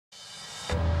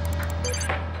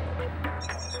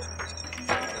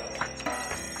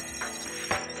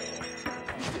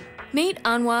Meet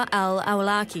Anwar Al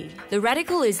Awlaki, the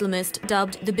radical Islamist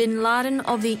dubbed the Bin Laden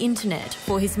of the internet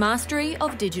for his mastery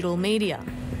of digital media.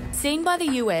 Seen by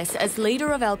the US as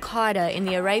leader of Al-Qaeda in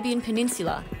the Arabian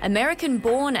Peninsula,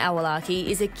 American-born Awlaki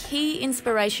is a key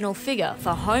inspirational figure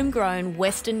for homegrown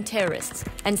Western terrorists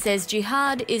and says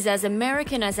jihad is as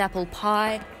American as apple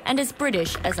pie and as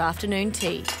British as afternoon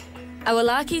tea.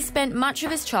 Awlaki spent much of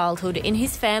his childhood in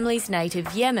his family's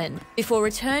native Yemen before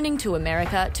returning to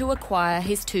America to acquire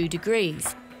his 2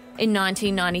 degrees. In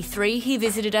 1993, he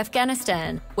visited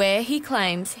Afghanistan, where he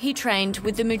claims he trained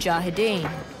with the Mujahideen.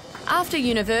 After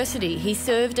university, he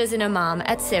served as an imam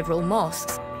at several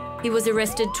mosques. He was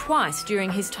arrested twice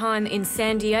during his time in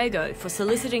San Diego for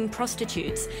soliciting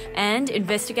prostitutes and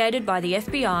investigated by the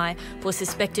FBI for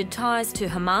suspected ties to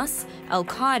Hamas,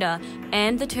 Al-Qaeda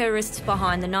and the terrorists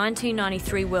behind the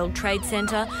 1993 World Trade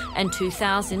Center and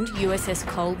 2000 USS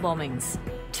Cole bombings.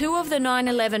 2 of the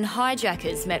 9/11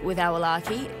 hijackers met with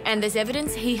Awlaki, and there's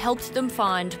evidence he helped them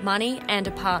find money and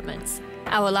apartments.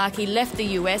 Awlaki left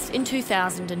the US in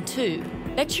 2002,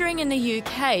 lecturing in the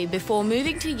UK before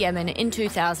moving to Yemen in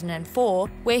 2004,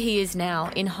 where he is now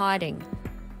in hiding.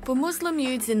 For Muslim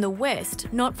youths in the West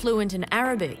not fluent in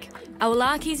Arabic,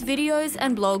 Awlaki's videos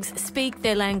and blogs speak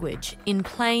their language in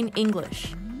plain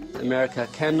English. America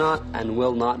cannot and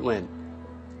will not win.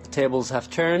 The tables have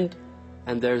turned,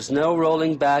 and there's no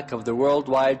rolling back of the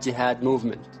worldwide jihad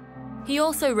movement. He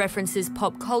also references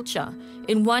pop culture.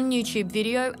 In one YouTube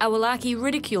video, Awlaki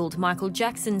ridiculed Michael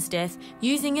Jackson's death,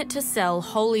 using it to sell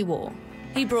holy war.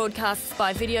 He broadcasts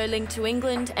by video link to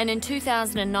England and in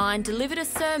 2009 delivered a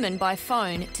sermon by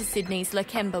phone to Sydney's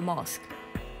Lakemba Mosque.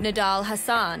 Nidal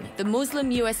Hassan, the Muslim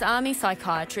US Army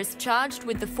psychiatrist charged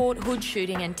with the Fort Hood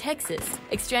shooting in Texas,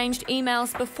 exchanged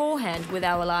emails beforehand with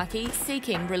Awlaki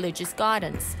seeking religious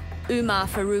guidance. Umar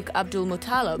Farouk Abdul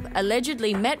Muttalib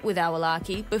allegedly met with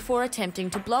Awlaki before attempting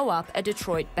to blow up a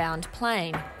Detroit-bound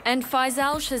plane. And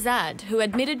Faisal Shahzad, who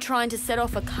admitted trying to set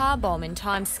off a car bomb in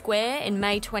Times Square in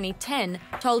May 2010,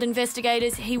 told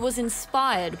investigators he was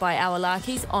inspired by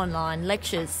Awlaki's online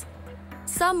lectures.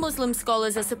 Some Muslim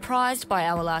scholars are surprised by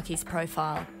Awlaki's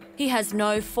profile. He has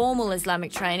no formal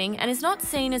Islamic training and is not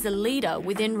seen as a leader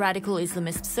within radical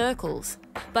Islamist circles.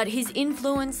 But his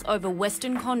influence over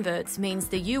Western converts means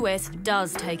the US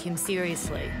does take him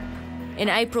seriously. In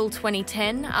April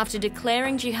 2010, after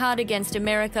declaring jihad against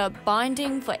America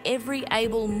binding for every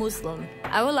able Muslim,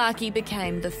 Awlaki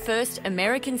became the first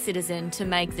American citizen to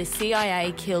make the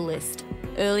CIA kill list.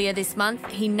 Earlier this month,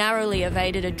 he narrowly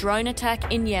evaded a drone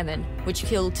attack in Yemen, which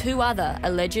killed 2 other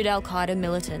alleged Al-Qaeda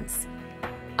militants.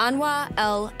 Anwar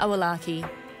Al Awlaki,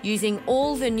 using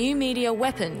all the new media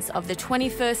weapons of the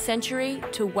 21st century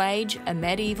to wage a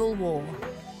medieval war.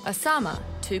 Osama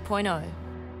 2.0.